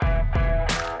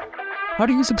How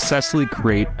do you successfully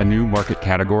create a new market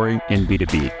category in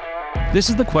B2B? This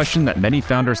is the question that many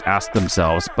founders ask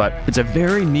themselves, but it's a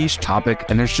very niche topic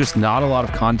and there's just not a lot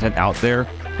of content out there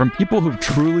from people who've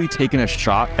truly taken a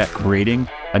shot at creating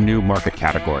a new market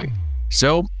category.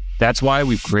 So that's why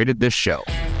we've created this show.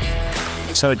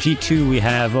 So at G2, we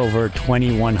have over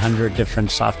 2,100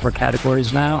 different software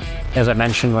categories now. As I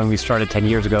mentioned, when we started 10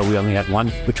 years ago, we only had one,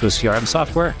 which was CRM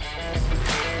software.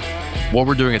 What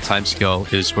we're doing at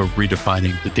Timescale is we're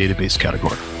redefining the database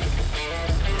category.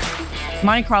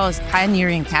 Monte Carlo is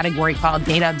pioneering a category called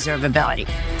data observability.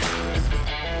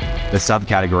 The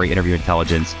subcategory interview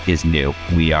intelligence is new.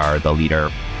 We are the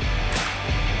leader.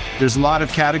 There's a lot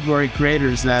of category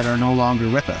creators that are no longer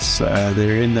with us.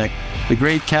 They're in the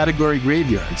great category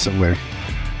graveyard somewhere.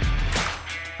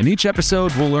 In each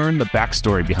episode, we'll learn the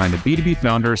backstory behind the B2B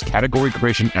founders' category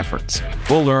creation efforts.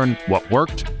 We'll learn what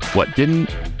worked, what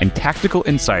didn't, and tactical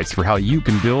insights for how you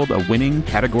can build a winning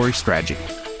category strategy.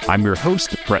 I'm your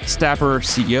host, Brett Stapper,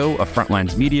 CEO of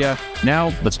Frontlines Media.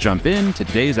 Now, let's jump into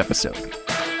today's episode.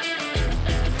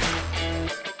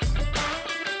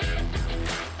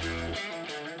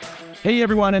 Hey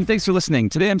everyone, and thanks for listening.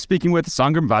 Today I'm speaking with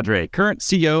Sangram Vajre, current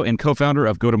CEO and co-founder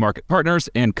of Go-to-Market Partners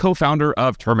and co-founder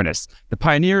of Terminus, the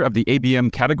pioneer of the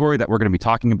ABM category that we're going to be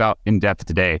talking about in depth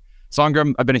today.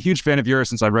 Sangram, I've been a huge fan of yours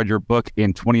since I read your book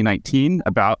in 2019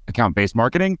 about account-based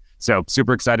marketing, so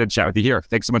super excited to chat with you here.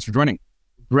 Thanks so much for joining.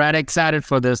 Brad, excited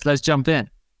for this. Let's jump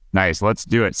in. Nice, let's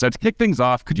do it. So to kick things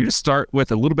off, could you just start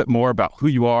with a little bit more about who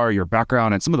you are, your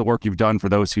background, and some of the work you've done for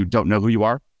those who don't know who you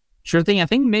are? Sure thing. I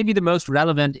think maybe the most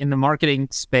relevant in the marketing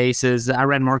space is I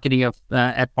ran marketing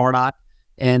at Pardot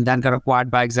and then got acquired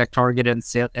by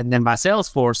ExactTarget and then by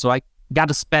Salesforce. So I got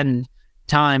to spend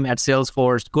time at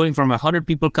Salesforce going from a 100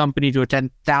 people company to a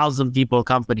 10,000 people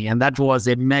company. And that was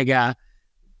a mega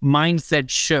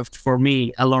mindset shift for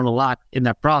me. I learned a lot in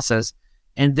that process.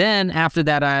 And then after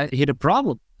that, I hit a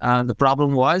problem. The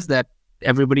problem was that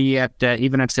everybody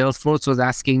even at Salesforce was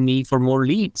asking me for more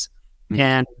leads.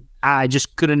 And I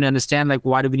just couldn't understand,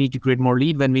 why do we need to create more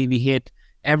lead when we hit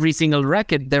every single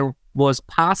record there was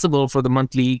possible for the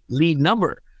monthly lead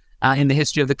number in the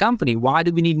history of the company? Why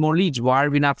do we need more leads? Why are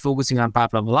we not focusing on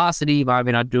pipeline velocity? Why are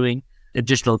we not doing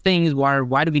additional things?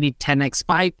 Why do we need 10x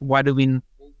pipe?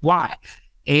 Why?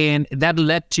 And that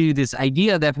led to this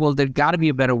idea that, there got to be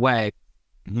a better way.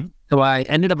 Mm-hmm. So I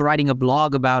ended up writing a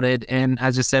blog about it. And I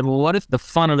just said, what if the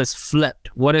funnel is flipped?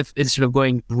 What if instead of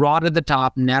going broad at the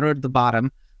top, narrow at the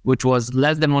bottom, which was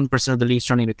less than 1% of the leads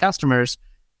turning to customers,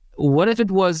 what if it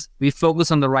was we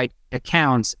focus on the right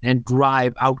accounts and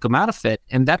drive outcome out of it?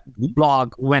 And that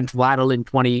blog went viral in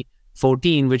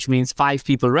 2014, which means 5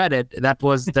 people read it. That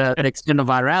was the extent of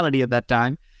virality at that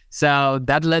time. So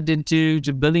that led into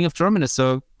the building of Terminus.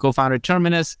 So co-founded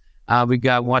Terminus. We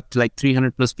got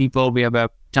 300 plus people. We have a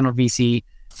ton of VC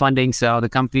funding. So the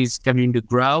company's continuing to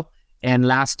grow. And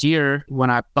last year, when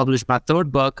I published my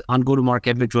third book on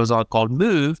go-to-market, which was all called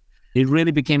Move, it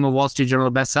really became a Wall Street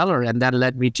Journal bestseller. And that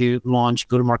led me to launch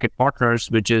Go-to-Market Partners,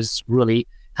 which is really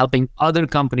helping other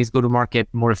companies go to market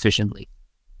more efficiently.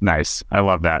 Nice. I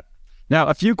love that. Now,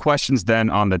 a few questions then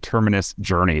on the Terminus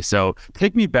journey. So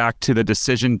take me back to the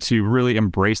decision to really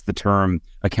embrace the term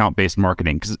account-based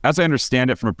marketing. Because as I understand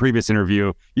it from a previous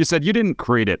interview, you said you didn't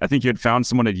create it. I think you had found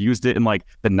someone had used it in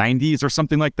the 90s or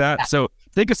something like that. Yeah. So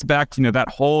take us back to that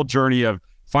whole journey of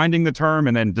finding the term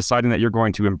and then deciding that you're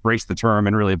going to embrace the term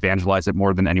and really evangelize it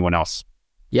more than anyone else.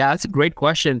 Yeah, that's a great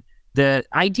question. The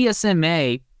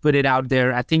ITSMA put it out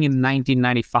there, I think in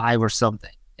 1995 or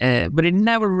something. But it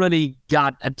never really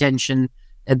got attention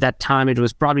at that time. It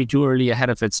was probably too early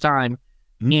ahead of its time.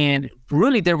 Mm-hmm. And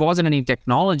really, there wasn't any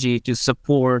technology to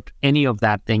support any of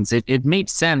that things. It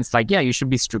made sense. You should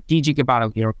be strategic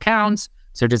about your accounts.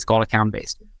 So it is called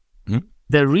account-based. Mm-hmm.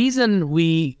 The reason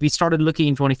we started looking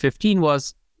in 2015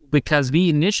 was because we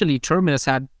initially, Terminus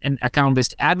had an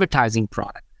account-based advertising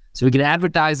product. So we could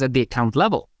advertise at the account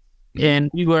level. Mm-hmm.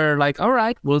 And we were like, all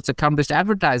right, it's account-based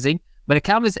advertising. But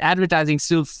account-based advertising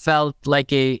still felt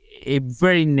like a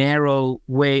very narrow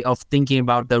way of thinking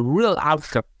about the real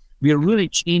outcome. We are really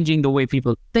changing the way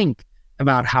people think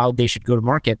about how they should go to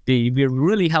market. We're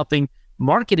really helping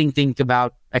marketing think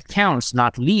about accounts,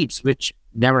 not leads, which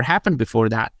never happened before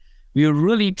that. We are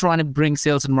really trying to bring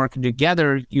sales and marketing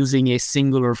together using a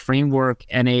singular framework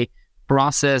and a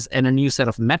process and a new set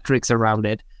of metrics around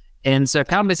it. And so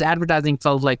account-based advertising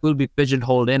felt like we'll be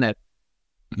pigeonholed in it.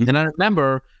 Mm-hmm. And I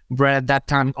remember Brett at that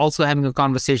time also having a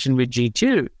conversation with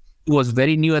G2. It was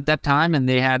very new at that time, and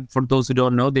they had, for those who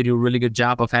don't know, they do a really good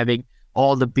job of having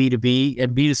all the B2B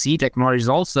and B2C technologies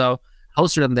also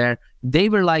hosted them there, they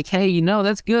were like, hey,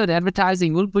 that's good.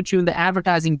 Advertising, we'll put you in the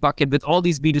advertising bucket with all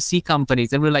these B2C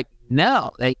companies. And we're like,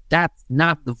 no, that's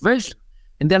not the vision.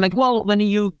 And they're like, well, when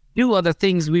you do other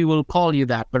things, we will call you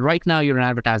that. But right now you're an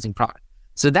advertising product.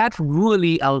 So that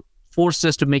really forced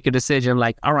us to make a decision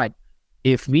like, all right,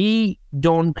 if we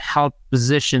don't help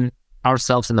position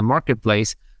ourselves in the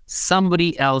marketplace,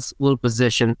 somebody else will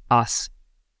position us.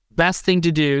 Best thing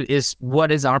to do is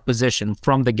what is our position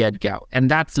from the get-go.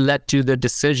 And that's led to the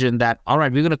decision that, all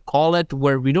right, we're going to call it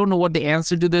where we don't know what the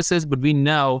answer to this is, but we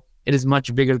know it is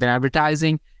much bigger than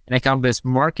advertising. And account-based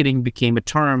marketing became a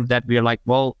term that we are like,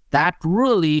 well, that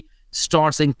really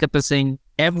starts encompassing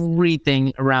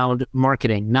everything around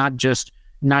marketing, not just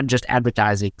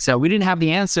advertising. So we didn't have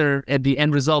the answer at the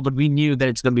end result, but we knew that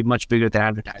it's going to be much bigger than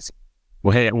advertising.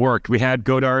 Well, hey, it worked. We had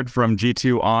Godard from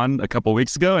G2 on a couple of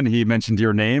weeks ago, and he mentioned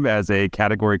your name as a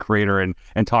category creator and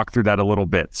talked through that a little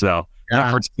bit. So that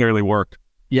efforts clearly worked.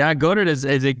 Yeah, Godard is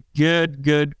a good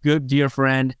dear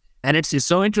friend. And it's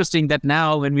so interesting that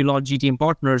now when we launch GTM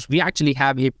Partners, we actually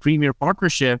have a premier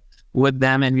partnership with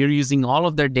them, and we're using all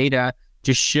of their data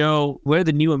to show where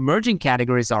the new emerging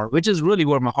categories are, which is really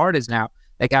where my heart is now.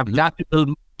 Like I've got to build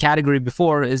category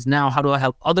before, is now how do I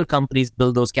help other companies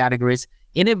build those categories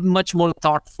in a much more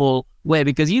thoughtful way?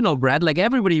 Because Brad, like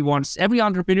every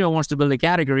entrepreneur wants to build a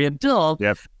category until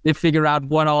they figure out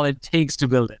what all it takes to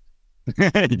build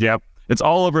it. Yep. It's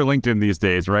all over LinkedIn these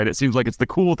days, right? It seems like it's the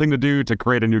cool thing to do to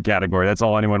create a new category. That's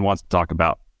all anyone wants to talk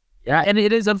about. Yeah, and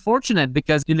it is unfortunate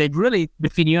because like really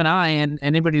between you and I and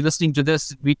anybody listening to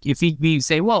this, if we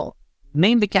say, well,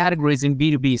 name the categories in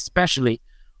B2B especially,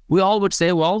 we all would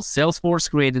say, well, Salesforce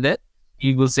created it.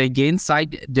 You will say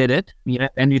Gainsight did it.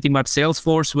 And you think about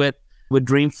Salesforce with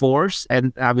Dreamforce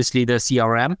and obviously the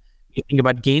CRM. You think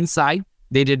about Gainsight,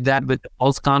 they did that with the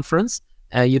Pulse conference.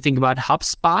 You think about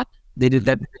HubSpot, they did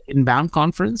that Inbound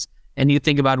conference. And you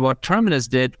think about what Terminus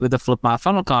did with the Flip My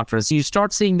Funnel conference. You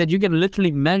start seeing that you can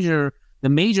literally measure the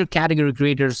major category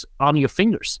creators on your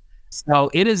fingers.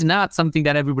 So it is not something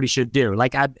that everybody should do.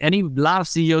 Like a lot of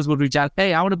CEOs would reach out,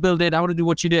 hey, I want to build it. I want to do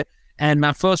what you did. And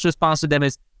my first response to them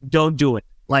is, don't do it.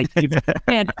 Like if you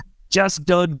can't, just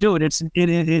don't do it.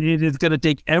 It is going to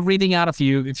take everything out of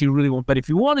you if you really want. But if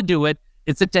you want to do it,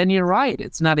 it's a 10-year ride.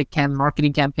 It's not a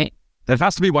marketing campaign. That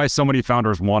has to be why so many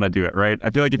founders want to do it, right?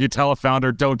 I feel like if you tell a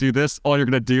founder, don't do this, all you're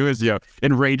going to do is,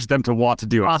 enrage them to want to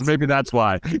do it. Awesome. So maybe that's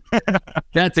why.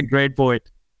 That's a great point.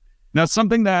 Now,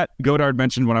 something that Godard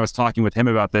mentioned when I was talking with him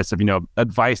about this, of,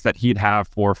 advice that he'd have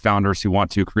for founders who want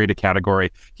to create a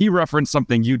category, he referenced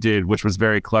something you did, which was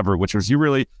very clever, which was you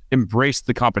really embraced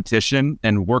the competition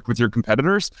and worked with your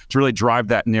competitors to really drive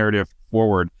that narrative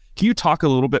forward. Can you talk a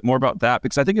little bit more about that?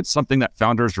 Because I think it's something that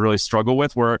founders really struggle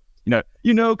with, where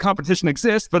competition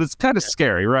exists, but it's kind of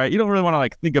scary, right? You don't really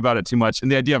want to think about it too much. And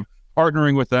the idea of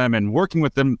partnering with them and working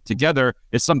with them together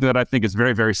is something that I think is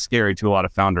very, very scary to a lot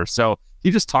of founders. So can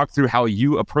you just talk through how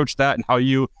you approach that and how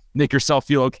you make yourself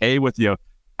feel okay with,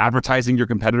 advertising your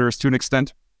competitors to an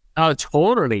extent? Oh,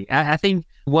 totally. I think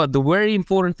what the very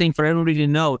important thing for everybody to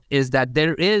note is that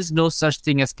there is no such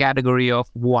thing as category of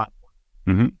one.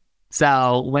 Mm-hmm.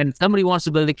 So when somebody wants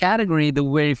to build a category, the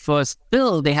very first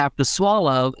pill they have to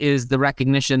swallow is the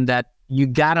recognition that you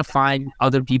got to find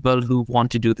other people who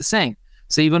want to do the same.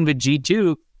 So even with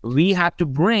G2, we had to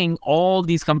bring all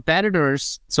these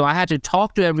competitors. So I had to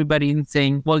talk to everybody and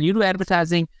saying, well, you do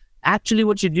advertising. Actually,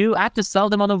 what you do, I have to sell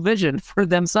them on a vision for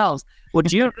themselves.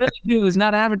 What you really do is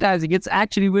not advertising. It's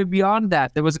actually way beyond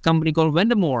that. There was a company called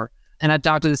Vendemore, and I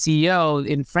talked to the CEO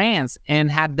in France and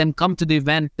had them come to the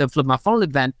event, the Flip My Funnel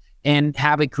event, and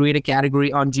have it create a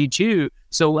category on G2.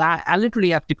 So I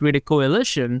literally have to create a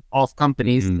coalition of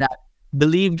companies that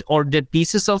believed or did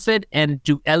pieces of it, and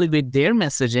to elevate their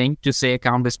messaging to say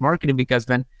account-based marketing, because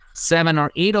when 7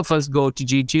 or 8 of us go to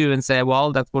G2 and say,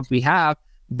 well, that's what we have,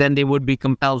 then they would be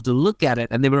compelled to look at it,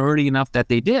 and they were early enough that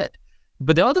they did.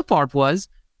 But the other part was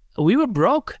we were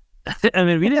broke. I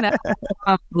mean, we didn't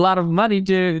have a lot of money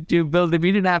to build it.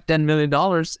 We didn't have $10 million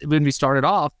when we started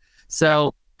off.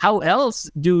 So how else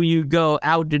do you go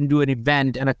out and do an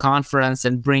event and a conference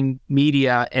and bring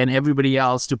media and everybody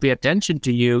else to pay attention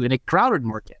to you in a crowded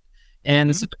market?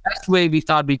 And so the best way we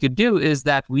thought we could do is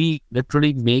that we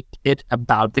literally make it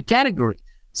about the category.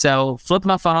 So Flip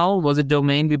My Funnel was a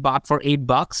domain we bought for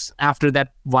 $8 after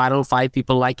that viral 5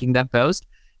 people liking that post.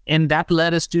 And that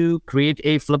led us to create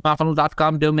a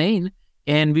flipmyfunnel.com domain.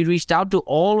 And we reached out to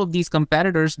all of these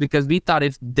competitors because we thought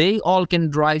if they all can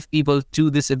drive people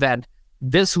to this event,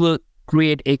 this will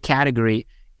create a category.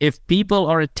 If people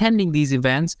are attending these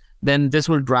events, then this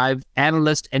will drive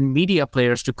analysts and media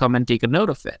players to come and take a note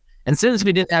of it. And since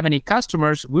we didn't have any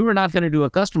customers, we were not going to do a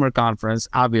customer conference,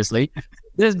 obviously.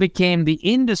 This became the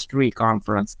industry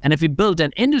conference. And if we built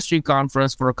an industry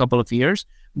conference for a couple of years,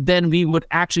 then we would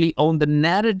actually own the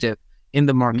narrative in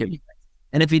the market.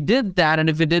 And if we did that, and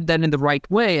if we did that in the right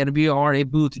way, and we are a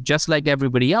booth just like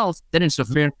everybody else, then it's a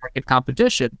fair market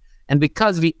competition. And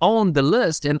because we owned the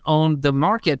list and owned the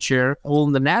market share,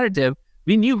 owned the narrative,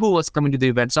 we knew who was coming to the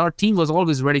events. Our team was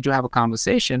always ready to have a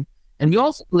conversation. And we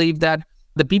also believe that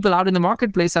the people out in the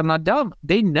marketplace are not dumb.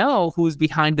 They know who's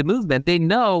behind the movement. They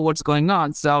know what's going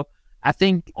on. So I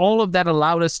think all of that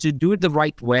allowed us to do it the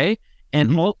right way.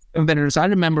 And all competitors, I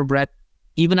remember, Brett,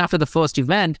 even after the first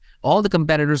event, all the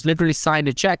competitors literally signed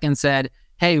a check and said,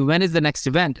 hey, when is the next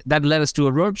event? That led us to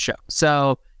a roadshow.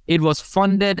 So it was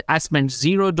funded. I spent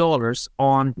 $0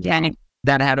 on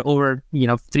that had over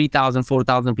 3,000,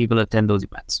 4,000 people attend those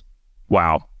events.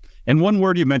 Wow. And one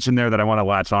word you mentioned there that I want to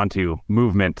latch onto,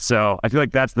 movement. So I feel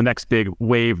like that's the next big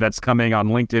wave that's coming on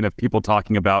LinkedIn of people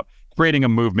talking about creating a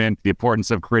movement, the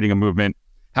importance of creating a movement.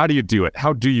 How do you do it?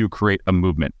 How do you create a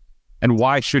movement? And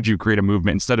why should you create a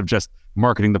movement instead of just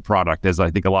marketing the product, as I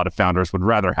think a lot of founders would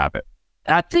rather have it?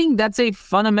 I think that's a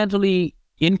fundamentally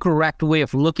incorrect way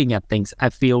of looking at things, I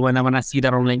feel, when I see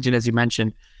that on LinkedIn, as you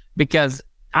mentioned, because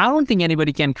I don't think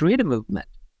anybody can create a movement.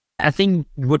 I think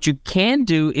what you can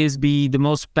do is be the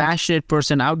most passionate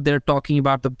person out there talking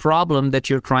about the problem that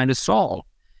you're trying to solve.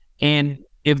 And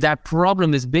if that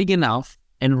problem is big enough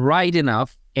and right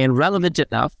enough and relevant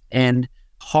enough and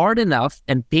hard enough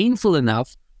and painful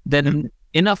enough, then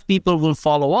enough people will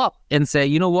follow up and say,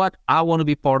 you know what, I want to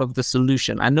be part of the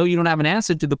solution. I know you don't have an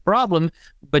answer to the problem,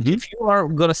 but if you are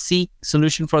going to seek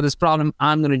solution for this problem,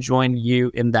 I'm going to join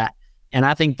you in that. And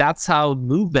I think that's how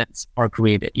movements are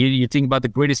created. You think about the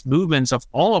greatest movements of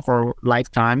all of our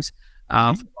lifetimes,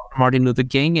 Martin Luther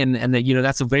King, and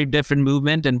that's a very different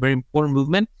movement and very important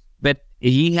movement. But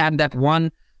he had that one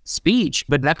speech,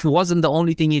 but that wasn't the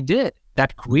only thing he did.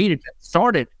 That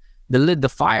started, that lit the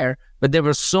fire. But there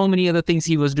were so many other things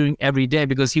he was doing every day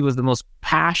because he was the most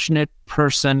passionate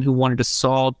person who wanted to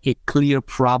solve a clear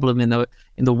problem in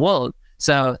the world.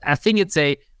 So I think it's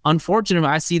unfortunately,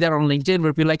 I see that on LinkedIn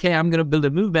where people are like, hey, I'm going to build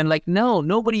a movement. Like, no,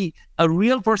 nobody, a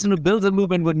real person who builds a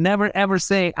movement would never, ever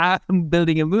say, I'm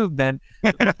building a movement.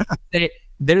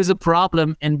 There is a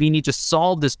problem and we need to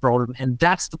solve this problem. And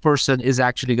that's the person is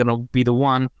actually going to be the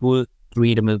one who will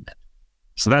create a movement.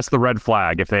 So that's the red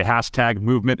flag. If they hashtag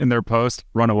movement in their post,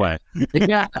 run away.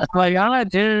 Yeah, like, all right,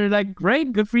 dude, like,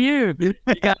 great, good for you. You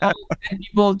got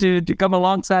people to come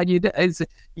alongside you.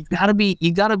 You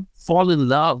gotta fall in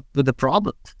love with the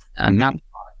problem and not the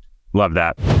product. Love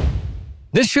that.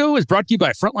 This show is brought to you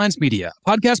by Frontlines Media,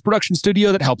 a podcast production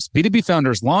studio that helps B2B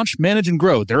founders launch, manage, and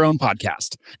grow their own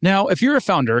podcast. Now, if you're a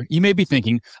founder, you may be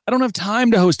thinking, I don't have time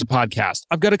to host a podcast.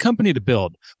 I've got a company to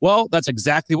build. Well, that's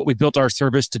exactly what we built our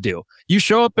service to do. You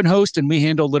show up and host, and we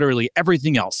handle literally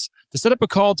everything else. To set up a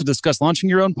call to discuss launching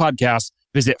your own podcast,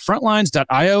 visit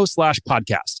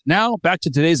frontlines.io/podcast. Now, back to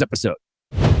today's episode.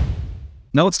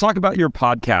 Now let's talk about your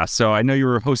podcast. So I know you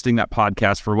were hosting that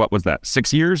podcast for, what was that,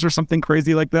 6 years or something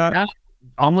crazy like that? Yeah.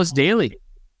 Almost daily.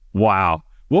 Wow.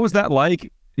 What was that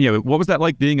like? What was that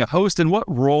like being a host, and what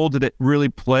role did it really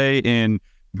play in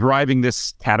driving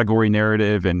this category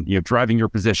narrative and, driving your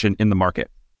position in the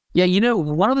market? Yeah.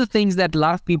 One of the things that a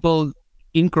lot of people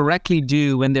incorrectly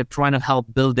do when they're trying to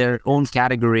help build their own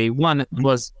category, one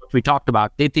was what we talked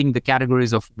about. They think the category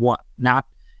is of one,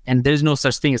 and there's no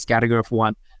such thing as category of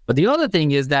one. But the other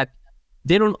thing is that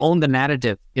they don't own the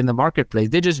narrative in the marketplace.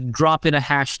 They just drop in a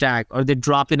hashtag or they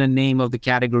drop in a name of the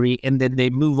category and then they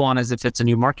move on as if it's a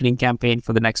new marketing campaign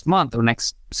for the next month or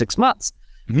next 6 months.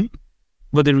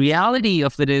 But the reality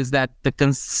of it is that the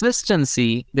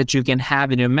consistency that you can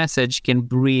have in your message can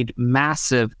breed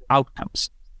massive outcomes.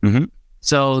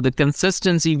 So the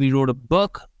consistency, we wrote a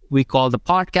book. We call the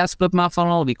podcast Flip My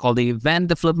Funnel. We call the event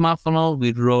the Flip My Funnel.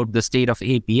 We wrote the state of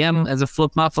ABM as a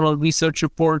Flip My Funnel research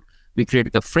report. We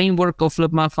created the framework of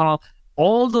Flip My Funnel.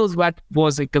 All those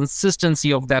was a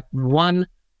consistency of that one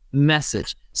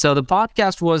message. So the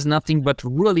podcast was nothing but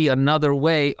really another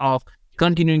way of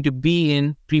continuing to be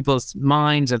in people's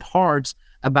minds and hearts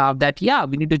about that, yeah,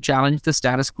 we need to challenge the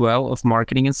status quo of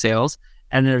marketing and sales.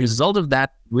 And as a result of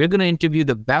that, we're going to interview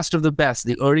the best of the best,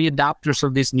 the early adopters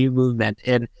of this new movement.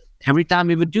 And every time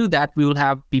we would do that, we will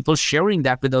have people sharing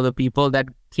that with other people that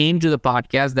came to the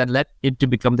podcast that led it to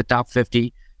become the top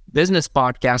 50 business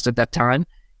podcast at that time.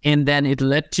 And then it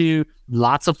led to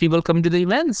lots of people coming to the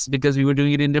events because we were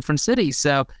doing it in different cities.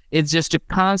 So it's just a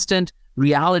constant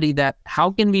reality that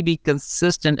how can we be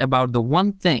consistent about the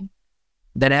one thing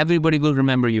that everybody will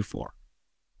remember you for?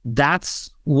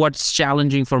 that's what's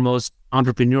challenging for most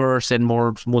entrepreneurs and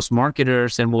most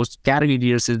marketers and most category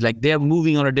leaders is like they're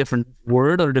moving on a different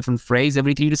word or a different phrase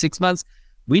every 3 to 6 months.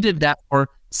 We did that for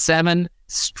 7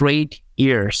 straight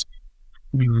years.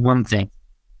 One thing.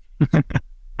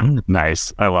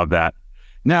 Nice. I love that.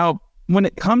 Now, when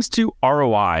it comes to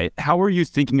ROI, how were you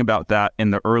thinking about that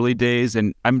in the early days?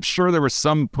 And I'm sure there was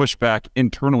some pushback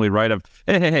internally, right? Of,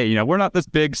 hey, we're not this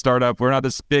big startup. We're not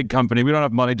this big company. We don't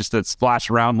have money just to splash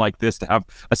around like this to have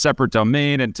a separate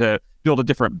domain and to build a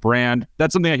different brand.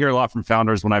 That's something I hear a lot from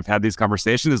founders when I've had these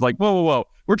conversations is like, whoa.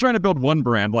 We're trying to build one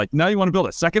brand. Like now you want to build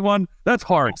a second one? That's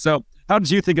hard. So how did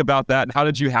you think about that? And how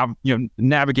did you have,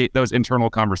 navigate those internal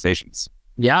conversations?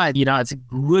 Yeah, it's a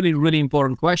really, really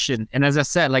important question. And as I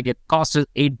said, like it cost us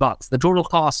 $8. The total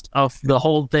cost of the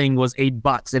whole thing was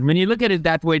 $8. And when you look at it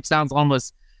that way, it sounds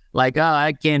almost like,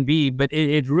 I can't be, but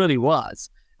it really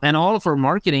was. And all of our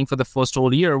marketing for the first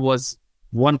whole year was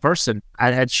one person.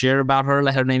 I had shared about her.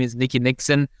 Her name is Nikki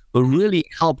Nixon, who really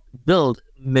helped build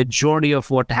majority of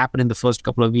what happened in the first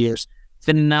couple of years.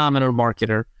 Phenomenal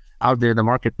marketer out there in the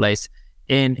marketplace.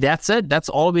 And that's it. That's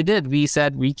all we did. We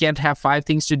said we can't have 5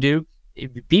 things to do.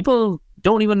 People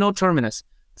don't even know Terminus.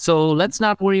 So let's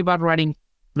not worry about writing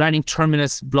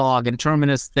Terminus blog and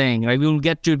Terminus thing. Right? We'll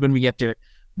get to it when we get to it.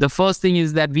 The first thing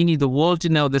is that we need the world to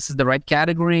know this is the right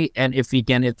category. And if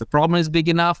the problem is big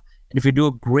enough, and if we do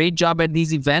a great job at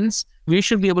these events, we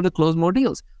should be able to close more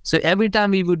deals. So every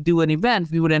time we would do an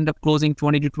event, we would end up closing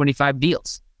 20 to 25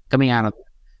 deals coming out of it.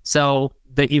 So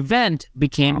the event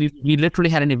became, we literally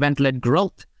had an event-led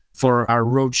growth for our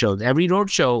roadshows. Every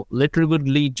roadshow literally would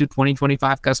lead to 20,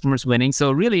 25 customers winning.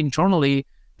 So really internally,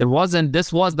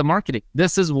 this was the marketing.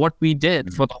 This is what we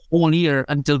did for the whole year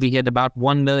until we hit about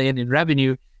 1 million in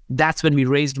revenue. That's when we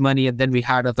raised money and then we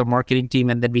hired the marketing team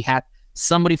and then we had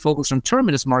somebody focused on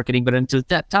Terminus marketing. But until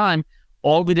that time,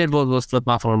 all we did was flip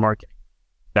off our marketing.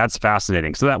 That's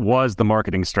fascinating. So that was the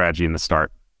marketing strategy in the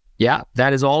start. Yeah,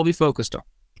 that is all we focused on.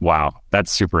 Wow,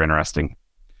 that's super interesting.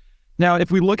 Now,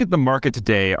 if we look at the market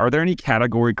today, are there any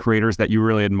category creators that you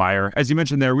really admire? As you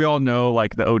mentioned there, we all know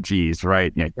like the OGs,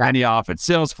 right? Benioff at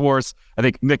Salesforce. I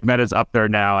think Nick Mehta's up there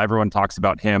now. Everyone talks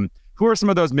about him. Who are some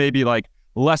of those maybe like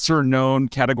lesser known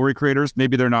category creators?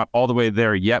 Maybe they're not all the way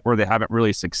there yet where they haven't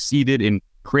really succeeded in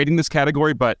creating this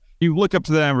category, but you look up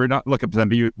to them or not look up to them,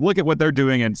 but you look at what they're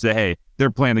doing and say, hey,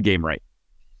 they're playing the game right.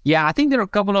 Yeah, I think there are a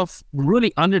couple of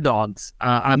really underdogs,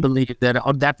 I believe,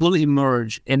 that will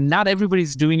emerge. And not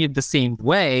everybody's doing it the same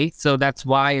way. So that's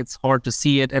why it's hard to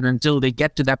see it. And until they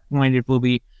get to that point, it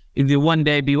will one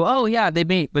day be, oh, yeah, they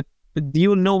made, but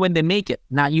you'll know when they make it.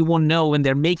 Now you won't know when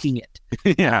they're making it.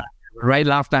 Yeah. Right? A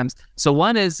lot of times. So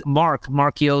one is Mark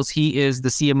Hills. He is the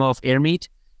CMO of Airmeet,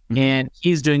 and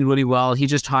he's doing really well. He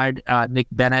just hired Nick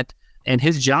Bennett, and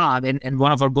his job, and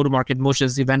one of our go-to-market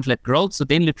motions is event-led growth. So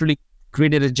they literally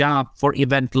created a job for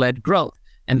event-led growth,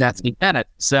 and that's Nick Bennett.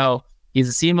 So he's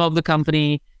the CMO of the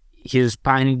company. He's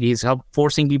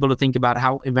forcing people to think about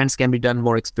how events can be done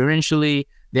more experientially.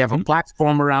 They have a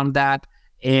platform around that,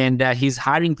 and he's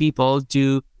hiring people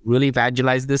to really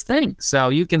evangelize this thing. So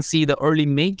you can see the early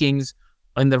makings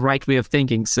in the right way of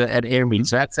thinking at Airmeet.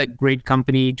 So that's a great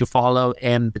company to follow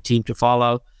and the team to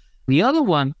follow. The other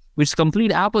one, which is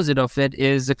complete opposite of it,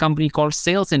 is a company called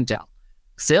Sales Intel.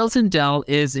 Sales Intel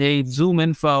is a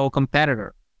ZoomInfo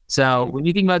competitor. So when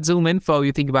you think about ZoomInfo,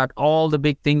 you think about all the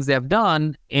big things they've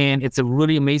done, and it's a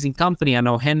really amazing company. I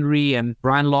know Henry and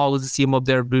Brian Law was the CMO of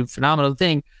their phenomenal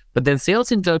thing, but then Sales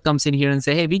Intel comes in here and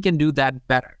say, hey, we can do that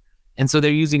better. And so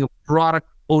they're using a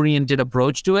product-oriented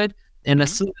approach to it. And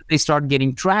as soon as they start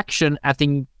getting traction, I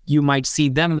think you might see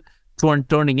them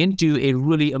turning into a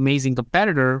really amazing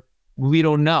competitor. We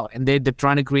don't know. And they're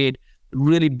trying to create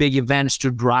really big events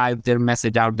to drive their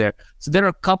message out there. So there are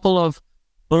a couple of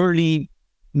early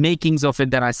makings of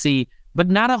it that I see, but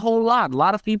not a whole lot. A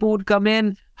lot of people would come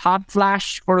in, hot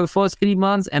flash for the first 3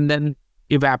 months and then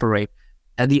evaporate.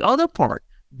 And the other part,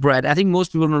 Brett, I think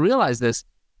most people don't realize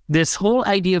this whole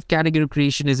idea of category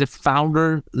creation is a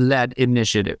founder-led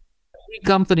initiative. Every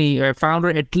company or founder,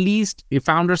 at least a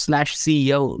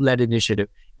founder/CEO-led initiative.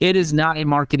 It is not a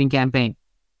marketing campaign.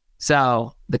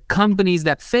 So the companies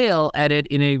that fail at it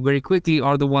very quickly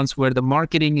are the ones where the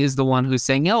marketing is the one who's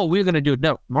saying, oh, we're going to do it.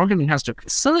 No, marketing has to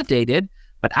facilitate it.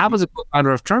 But I was a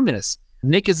co-founder of Terminus.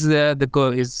 Nick is the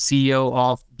CEO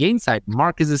of Gainsight.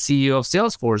 Mark is the CEO of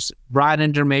Salesforce. Brian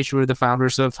and Dharmesh were the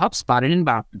founders of HubSpot and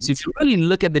Inbound. So if you really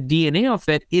look at the DNA of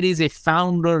it, it is a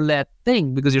founder-led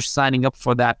thing because you're signing up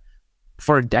for that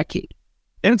for a decade.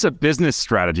 And it's a business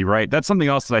strategy, right? That's something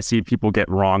else that I see people get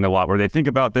wrong a lot, where they think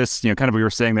about this, kind of what you were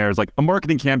saying there is like a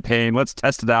marketing campaign. Let's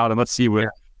test it out and let's see what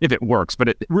if it works, but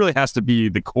it really has to be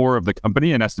the core of the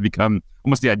company and has to become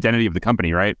almost the identity of the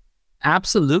company, right?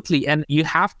 Absolutely. And you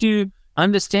have to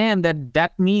understand that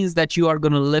that means that you are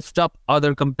going to lift up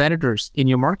other competitors in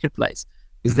your marketplace,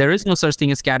 because there is no such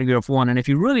thing as category of one. And if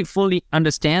you really fully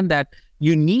understand that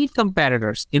you need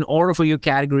competitors in order for your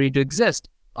category to exist,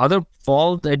 other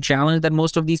fault and challenge that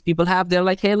most of these people have, they're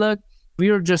like, hey, look,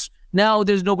 there's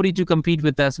nobody to compete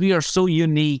with us. We are so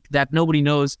unique that nobody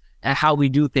knows how we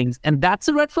do things. And that's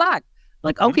a red flag.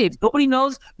 Like, okay, if nobody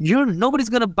knows, nobody's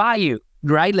going to buy you,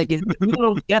 right? Like, you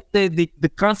don't get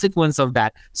the consequence of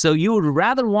that. So you would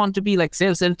rather want to be like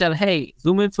sales and tell, hey,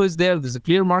 ZoomInfo is there. There's a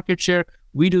clear market share.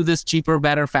 We do this cheaper,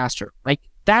 better, faster. Like,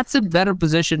 that's a better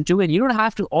position too. And you don't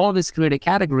have to always create a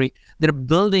category. They're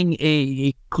building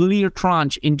a clear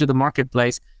tranche into the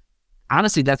marketplace.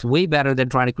 Honestly, that's way better than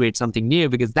trying to create something new,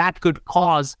 because that could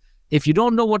cause, if you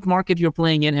don't know what market you're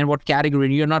playing in and what category,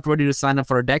 and you're not ready to sign up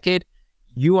for a decade,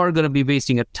 you are going to be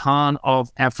wasting a ton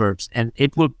of efforts and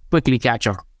it will quickly catch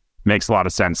up. Makes a lot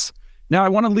of sense. Now, I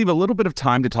want to leave a little bit of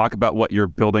time to talk about what you're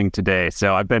building today.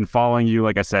 So I've been following you,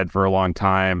 like I said, for a long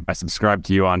time. I subscribe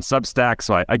to you on Substack,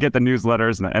 so I get the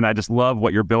newsletters and I just love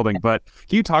what you're building. But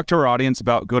can you talk to our audience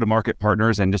about go-to-market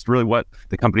partners and just really what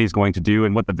the company is going to do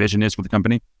and what the vision is for the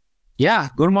company? Yeah,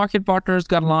 go-to-market partners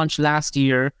got launched last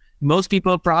year. Most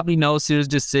people probably know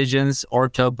SiriusDecisions or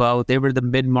Topo. They were the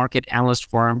mid-market analyst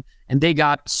firm, and they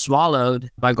got swallowed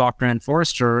by Gartner and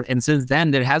Forrester. And since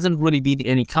then, there hasn't really been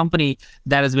any company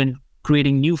that has been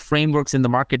creating new frameworks in the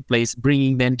marketplace,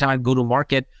 bringing the entire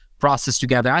go-to-market process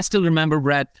together. I still remember,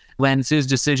 Brett, when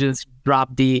SiriusDecisions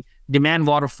dropped the demand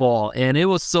waterfall, and it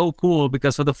was so cool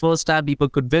because for the first time, people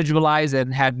could visualize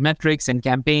and had metrics and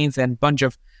campaigns, and a bunch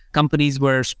of companies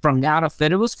were sprung out of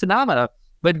it. It was phenomenal.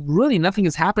 But really, nothing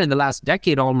has happened in the last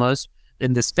decade almost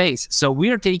in this space. So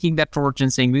we are taking that torch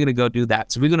and saying we're going to go do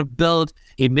that. So we're going to build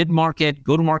a mid-market,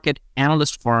 go-to-market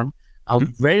analyst firm,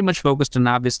 very much focused on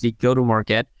obviously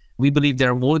go-to-market. We believe there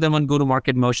are more than one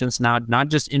go-to-market motions now, not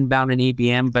just inbound and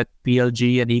ABM, but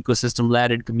PLG and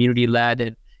ecosystem-led and community-led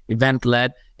and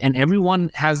event-led. And everyone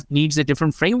needs a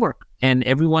different framework, and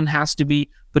everyone has to be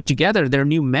put together. There are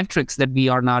new metrics that we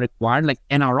are now required, like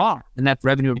NRR, and net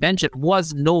revenue retention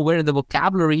was nowhere in the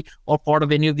vocabulary or part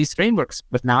of any of these frameworks.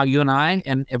 But now you and I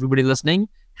and everybody listening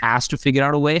has to figure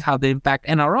out a way how they impact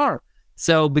NRR.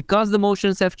 So because the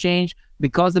motions have changed,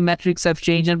 because the metrics have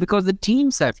changed, and because the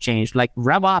teams have changed, like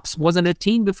RevOps wasn't a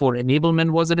team before,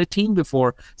 enablement wasn't a team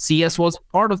before, CS was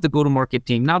part of the go-to-market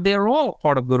team. Now they're all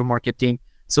part of go-to-market team.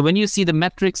 So when you see the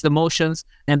metrics, the motions,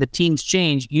 and the teams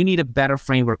change, you need a better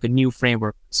framework, a new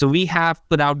framework. So we have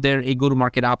put out there a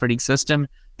go-to-market operating system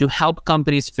to help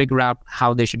companies figure out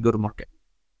how they should go to market.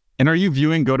 And are you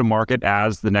viewing go-to-market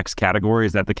as the next category?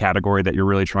 Is that the category that you're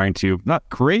really trying to not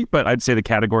create, but I'd say the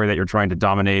category that you're trying to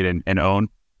dominate and own?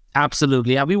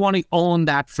 Absolutely. Yeah, we want to own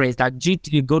that phrase. That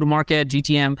go-to-market,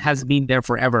 GTM has been there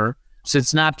forever. So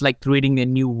it's not like creating a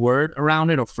new word around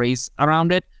it or phrase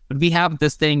around it. But we have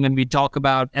this thing when we talk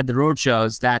about at the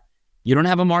roadshows that you don't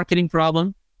have a marketing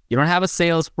problem, you don't have a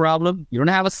sales problem, you don't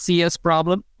have a CS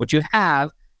problem. What you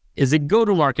have is a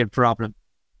go-to-market problem.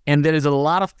 And there is a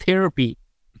lot of therapy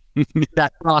in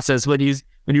that process when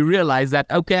you realize that,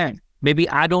 okay, maybe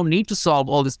I don't need to solve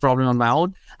all this problem on my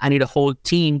own. I need a whole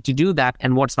team to do that.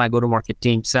 And what's my go-to-market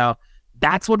team? So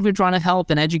that's what we're trying to help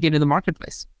and educate in the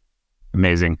marketplace.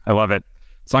 Amazing. I love it.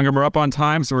 Sangram, we're up on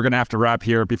time, so we're going to have to wrap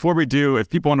here. Before we do, if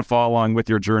people want to follow along with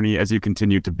your journey as you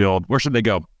continue to build, where should they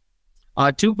go?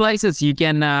 Two places. You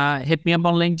can hit me up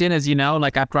on LinkedIn. As you know,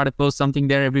 like I try to post something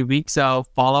there every week. So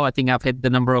follow. I think I've hit the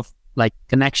number of like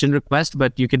connection requests,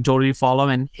 but you can totally follow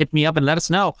and hit me up and let us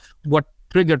know what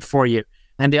triggered for you.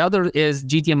 And the other is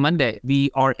GTM Monday.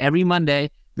 Every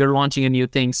Monday, we're launching a new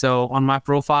thing. So on my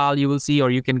profile, you will see, or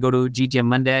you can go to GTM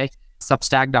Monday,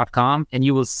 substack.com, and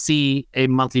you will see a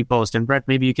monthly post. And Brett,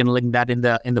 maybe you can link that in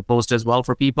the post as well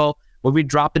for people, where we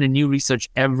drop in a new research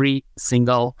every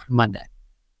single Monday.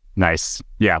 Nice.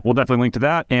 Yeah, we'll definitely link to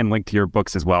that and link to your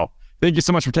books as well. Thank you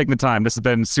so much for taking the time. This has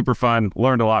been super fun.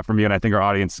 Learned a lot from you, and I think our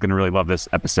audience is going to really love this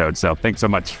episode. So thanks so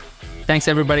much. Thanks,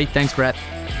 everybody. Thanks, Brett.